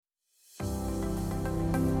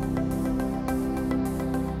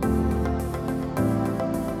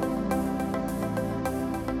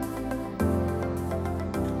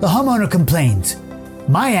The homeowner complains,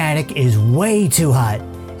 "My attic is way too hot,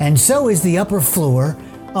 and so is the upper floor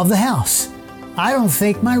of the house. I don't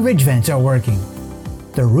think my ridge vents are working."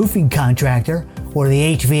 The roofing contractor or the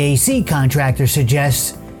HVAC contractor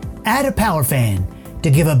suggests, "Add a power fan to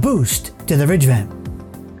give a boost to the ridge vent."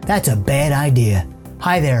 That's a bad idea.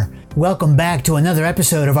 Hi there. Welcome back to another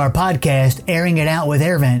episode of our podcast, Airing It Out with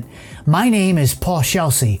AirVent. My name is Paul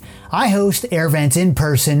Shelsey. I host AirVent's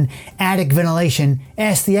in-person attic ventilation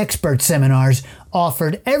Ask the Expert seminars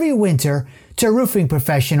offered every winter to roofing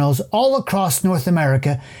professionals all across North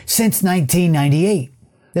America since 1998.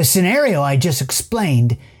 The scenario I just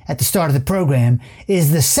explained at the start of the program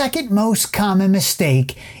is the second most common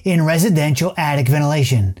mistake in residential attic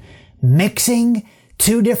ventilation: mixing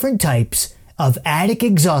two different types of attic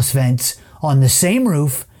exhaust vents on the same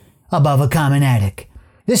roof above a common attic.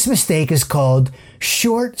 This mistake is called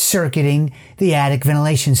short-circuiting the attic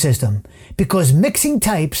ventilation system because mixing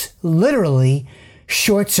types literally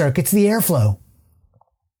short-circuits the airflow.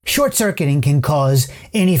 Short-circuiting can cause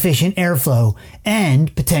inefficient airflow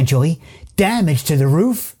and, potentially, damage to the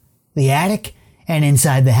roof, the attic, and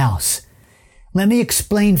inside the house. Let me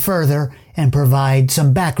explain further and provide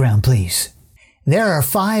some background, please. There are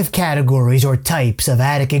 5 categories or types of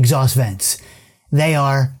attic exhaust vents. They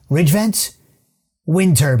are ridge vents,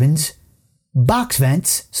 wind turbines, box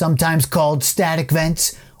vents, sometimes called static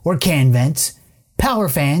vents or can vents, power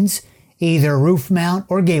fans, either roof mount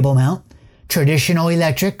or gable mount, traditional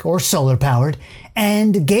electric or solar powered,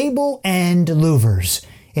 and gable end louvers,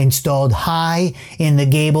 installed high in the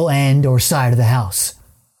gable end or side of the house.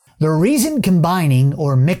 The reason combining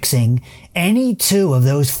or mixing any two of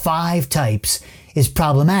those 5 types is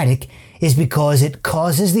problematic is because it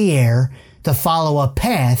causes the air to follow a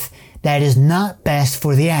path that is not best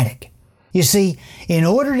for the attic. You see, in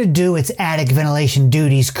order to do its attic ventilation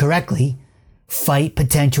duties correctly, fight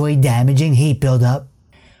potentially damaging heat buildup,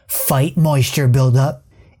 fight moisture buildup,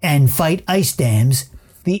 and fight ice dams,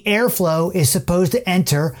 the airflow is supposed to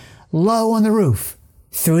enter low on the roof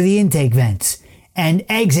through the intake vents and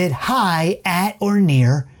exit high at or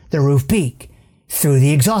near the roof peak through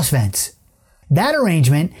the exhaust vents. That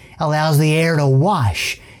arrangement allows the air to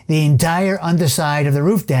wash the entire underside of the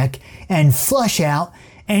roof deck and flush out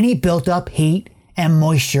any built-up heat and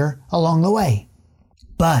moisture along the way.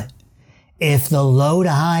 But if the low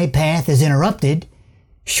to high path is interrupted,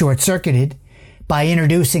 short-circuited, by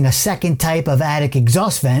introducing a second type of attic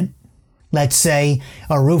exhaust vent, let's say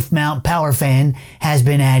a roof mount power fan has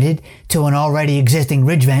been added to an already existing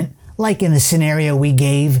ridge vent, like in the scenario we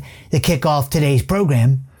gave to kick off today's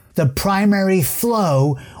program, the primary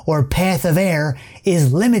flow or path of air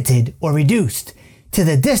is limited or reduced to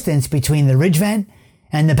the distance between the ridge vent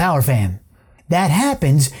and the power fan. That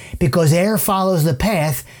happens because air follows the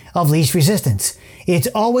path of least resistance. It's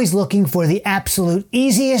always looking for the absolute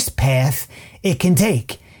easiest path it can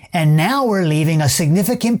take. And now we're leaving a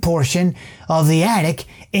significant portion of the attic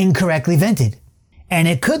incorrectly vented. And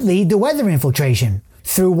it could lead to weather infiltration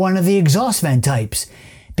through one of the exhaust vent types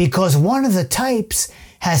because one of the types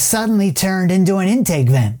has suddenly turned into an intake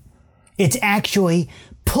vent. It's actually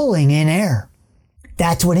pulling in air.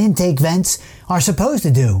 That's what intake vents are supposed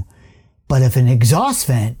to do. But if an exhaust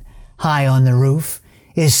vent high on the roof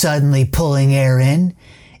is suddenly pulling air in,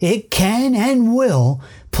 it can and will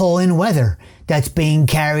pull in weather that's being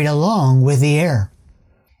carried along with the air.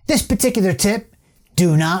 This particular tip,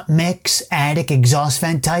 do not mix attic exhaust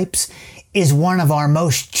vent types, is one of our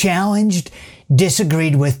most challenged,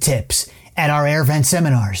 disagreed with tips at our AirVent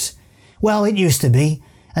seminars. Well, it used to be,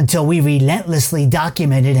 until we relentlessly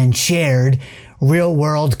documented and shared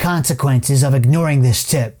real-world consequences of ignoring this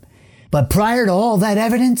tip. But prior to all that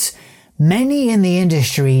evidence, many in the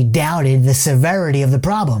industry doubted the severity of the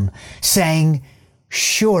problem, saying,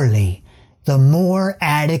 "Surely, the more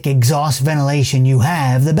attic exhaust ventilation you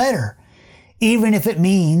have, the better, even if it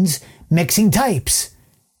means mixing types."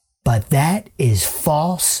 But that is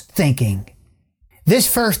false thinking. This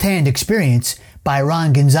first-hand experience by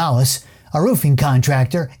Ron Gonzalez, a roofing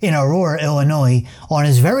contractor in Aurora, Illinois, on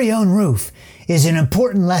his very own roof, is an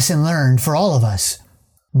important lesson learned for all of us.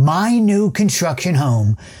 My new construction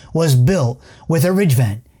home was built with a ridge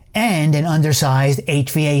vent and an undersized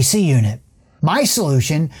HVAC unit. My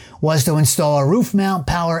solution was to install a roof mount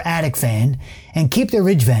power attic fan and keep the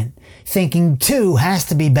ridge vent, thinking 2 has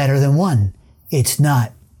to be better than 1. It's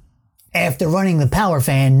not. After running the power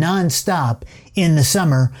fan non-stop in the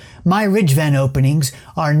summer, my ridge vent openings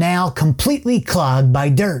are now completely clogged by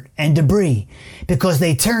dirt and debris because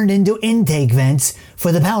they turned into intake vents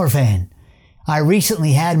for the power fan. I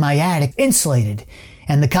recently had my attic insulated,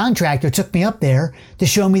 and the contractor took me up there to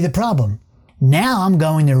show me the problem. Now I'm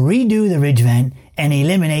going to redo the ridge vent and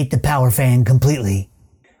eliminate the power fan completely.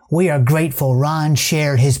 We are grateful Ron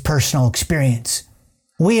shared his personal experience.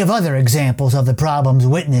 We have other examples of the problems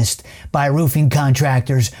witnessed by roofing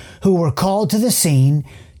contractors who were called to the scene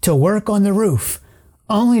to work on the roof,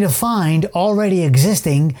 only to find already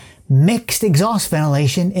existing mixed exhaust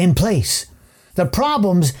ventilation in place. The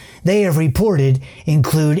problems they have reported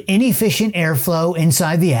include inefficient airflow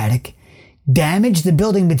inside the attic, damage to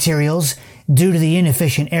building materials due to the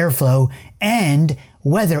inefficient airflow, and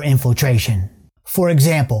weather infiltration. For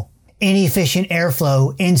example, inefficient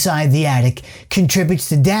airflow inside the attic contributes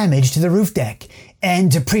to damage to the roof deck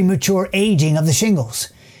and to premature aging of the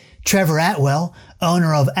shingles. Trevor Atwell,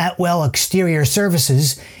 owner of Atwell Exterior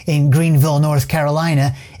Services in Greenville, North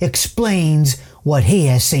Carolina, explains what he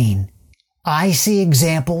has seen. I see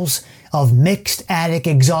examples of mixed attic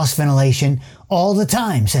exhaust ventilation all the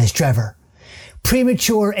time, says Trevor.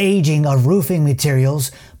 Premature aging of roofing materials,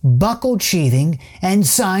 buckled sheathing, and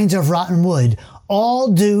signs of rotten wood,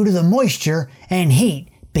 all due to the moisture and heat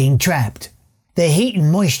being trapped. The heat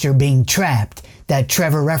and moisture being trapped that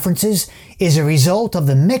Trevor references is a result of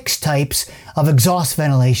the mixed types of exhaust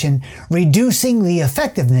ventilation reducing the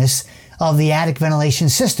effectiveness of the attic ventilation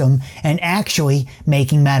system and actually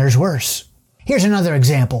making matters worse. Here's another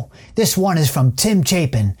example. This one is from Tim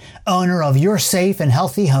Chapin, owner of Your Safe and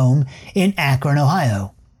Healthy Home in Akron,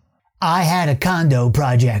 Ohio. I had a condo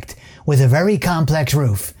project with a very complex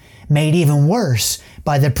roof, made even worse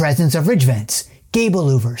by the presence of ridge vents, gable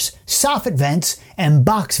louvers, soffit vents, and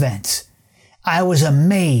box vents. I was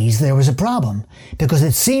amazed there was a problem because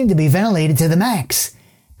it seemed to be ventilated to the max,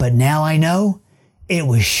 but now I know it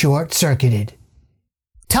was short-circuited.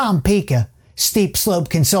 Tom Pica, steep slope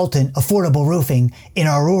consultant, Affordable Roofing in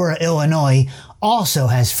Aurora, Illinois, also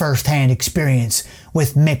has first-hand experience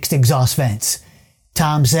with mixed exhaust vents.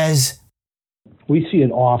 Tom says, we see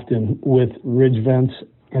it often with ridge vents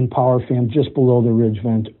and power fans just below the ridge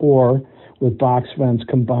vent, or with box vents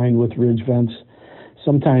combined with ridge vents,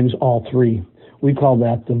 sometimes all three. We call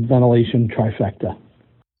that the ventilation trifecta.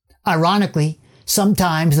 Ironically,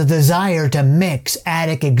 sometimes the desire to mix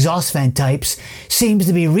attic exhaust vent types seems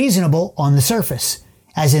to be reasonable on the surface,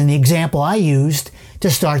 as in the example I used to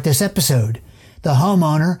start this episode. The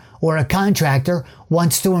homeowner or a contractor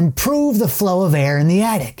wants to improve the flow of air in the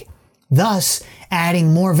attic. Thus,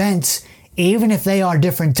 adding more vents, even if they are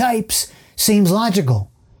different types, seems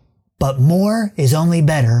logical. But more is only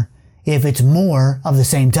better if it's more of the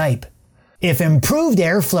same type. If improved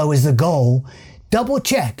airflow is the goal, double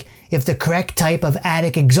check if the correct type of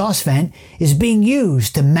attic exhaust vent is being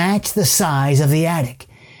used to match the size of the attic.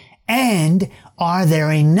 And are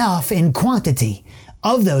there enough in quantity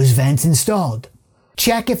of those vents installed?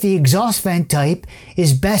 Check if the exhaust vent type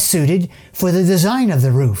is best suited for the design of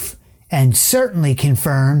the roof, and certainly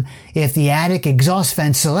confirm if the attic exhaust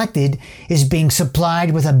vent selected is being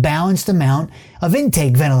supplied with a balanced amount of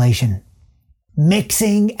intake ventilation.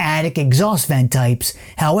 Mixing attic exhaust vent types,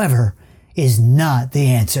 however, is not the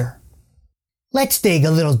answer. Let's dig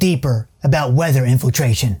a little deeper about weather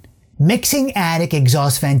infiltration. Mixing attic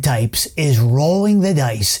exhaust vent types is rolling the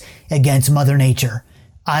dice against Mother Nature.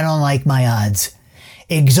 I don't like my odds.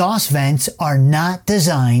 Exhaust vents are not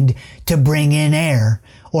designed to bring in air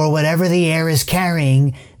or whatever the air is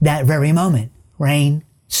carrying that very moment. Rain,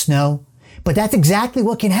 snow. But that's exactly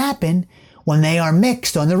what can happen when they are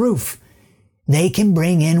mixed on the roof. They can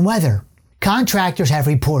bring in weather. Contractors have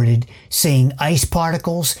reported seeing ice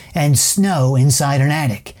particles and snow inside an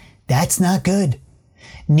attic. That's not good.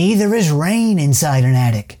 Neither is rain inside an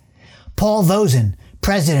attic. Paul Vosen,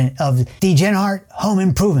 president of DeGenhart Home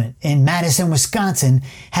Improvement in Madison, Wisconsin,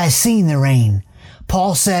 has seen the rain.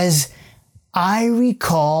 Paul says, I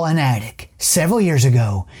recall an attic several years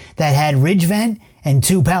ago that had ridge vent and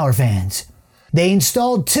 2 power fans. They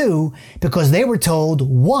installed 2 because they were told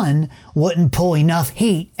 1 wouldn't pull enough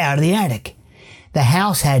heat out of the attic. The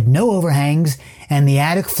house had no overhangs and the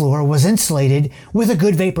attic floor was insulated with a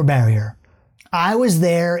good vapor barrier. I was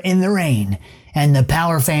there in the rain and the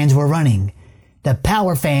power fans were running. The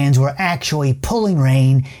power fans were actually pulling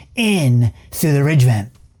rain in through the ridge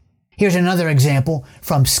vent. Here's another example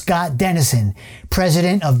from Scott Dennison,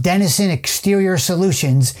 president of Dennison Exterior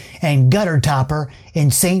Solutions and gutter topper in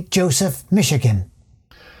St. Joseph, Michigan.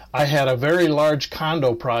 I had a very large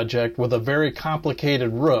condo project with a very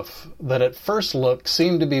complicated roof that at first look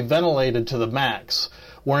seemed to be ventilated to the max,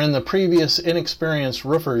 wherein the previous inexperienced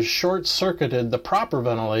roofers short-circuited the proper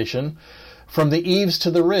ventilation from the eaves to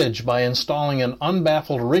the ridge by installing an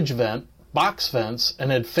unbaffled ridge vent, box vents, and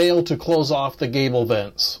had failed to close off the gable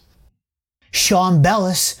vents. Sean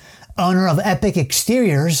Bellis, owner of Epic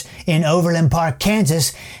Exteriors in Overland Park,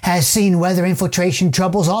 Kansas, has seen weather infiltration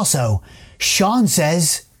troubles also. Sean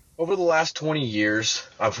says, over the last 20 years,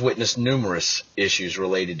 I've witnessed numerous issues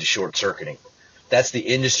related to short-circuiting. That's the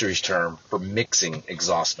industry's term for mixing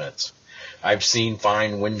exhaust vents. I've seen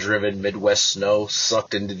fine wind-driven Midwest snow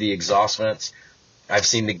sucked into the exhaust vents. I've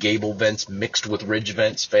seen the gable vents mixed with ridge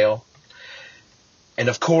vents fail. And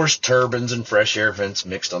of course, turbines and fresh air vents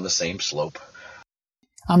mixed on the same slope.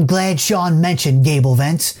 I'm glad Sean mentioned gable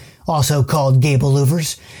vents, also called gable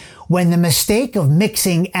louvers. When the mistake of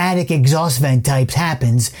mixing attic exhaust vent types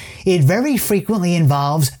happens, it very frequently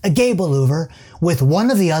involves a gable louver with one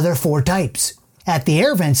of the other 4 types. At the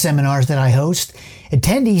air vent seminars that I host,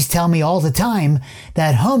 attendees tell me all the time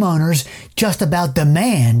that homeowners just about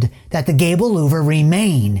demand that the gable louver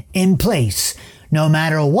remain in place, no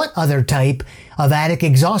matter what other type of attic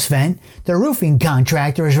exhaust vent the roofing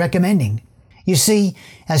contractor is recommending. You see,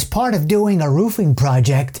 as part of doing a roofing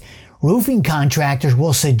project, roofing contractors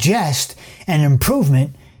will suggest an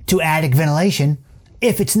improvement to attic ventilation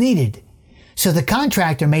if it's needed. So the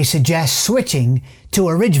contractor may suggest switching to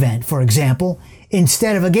a ridge vent, for example,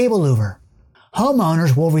 instead of a gable louver.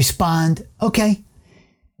 Homeowners will respond, okay,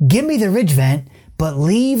 give me the ridge vent, but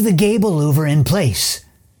leave the gable louver in place.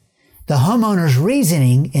 The homeowner's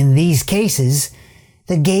reasoning in these cases,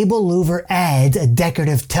 the gable louver adds a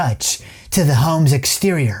decorative touch to the home's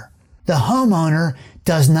exterior. The homeowner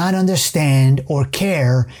does not understand or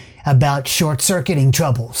care about short-circuiting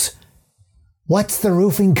troubles. What's the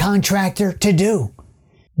roofing contractor to do?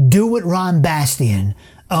 Do what Ron Bastian,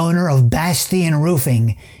 owner of Bastian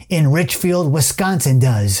Roofing in Richfield, Wisconsin,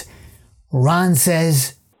 does. Ron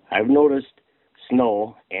says, I've noticed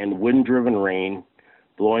snow and wind-driven rain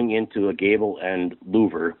blowing into a gable end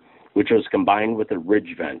louver, which was combined with a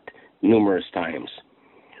ridge vent numerous times.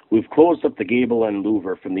 We've closed up the gable end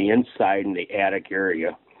louver from the inside in the attic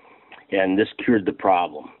area, and this cured the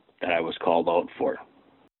problem that I was called out for.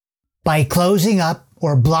 By closing up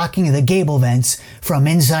or blocking the gable vents from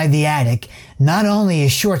inside the attic, not only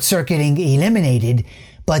is short-circuiting eliminated,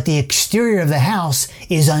 but the exterior of the house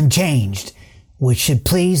is unchanged, which should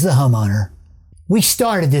please the homeowner. We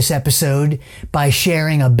started this episode by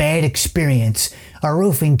sharing a bad experience a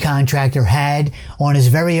roofing contractor had on his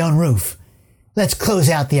very own roof. Let's close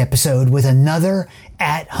out the episode with another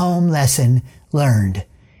at-home lesson learned.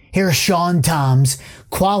 Here's Sean Toms,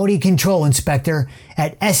 Quality Control Inspector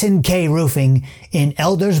at S&K Roofing in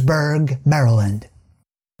Eldersburg, Maryland.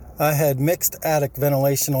 I had mixed attic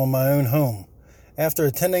ventilation on my own home. After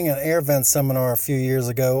attending an air vent seminar a few years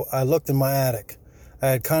ago, I looked in my attic. I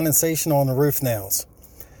had condensation on the roof nails.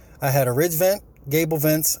 I had a ridge vent, gable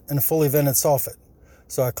vents, and a fully vented soffit.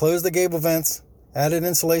 So I closed the gable vents, added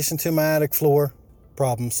insulation to my attic floor,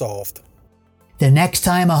 problem solved. The next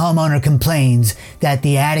time a homeowner complains that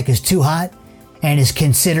the attic is too hot and is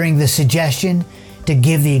considering the suggestion to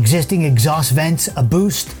give the existing exhaust vents a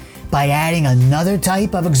boost by adding another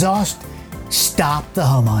type of exhaust, stop the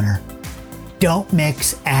homeowner. Don't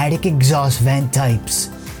mix attic exhaust vent types.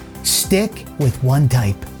 Stick with one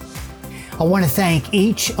type. I want to thank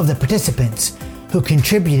each of the participants who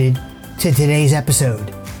contributed to today's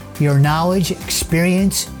episode. Your knowledge,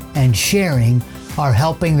 experience, and sharing are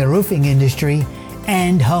helping the roofing industry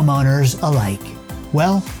and homeowners alike.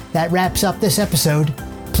 Well, that wraps up this episode.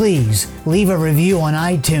 Please leave a review on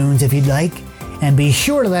iTunes if you'd like, and be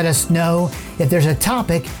sure to let us know if there's a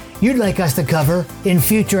topic you'd like us to cover in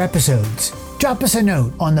future episodes. Drop us a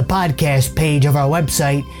note on the podcast page of our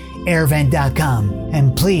website, airvent.com,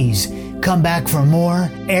 and please come back for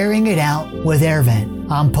more Airing It Out with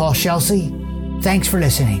AirVent. I'm Paul Chelsea. Thanks for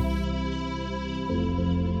listening.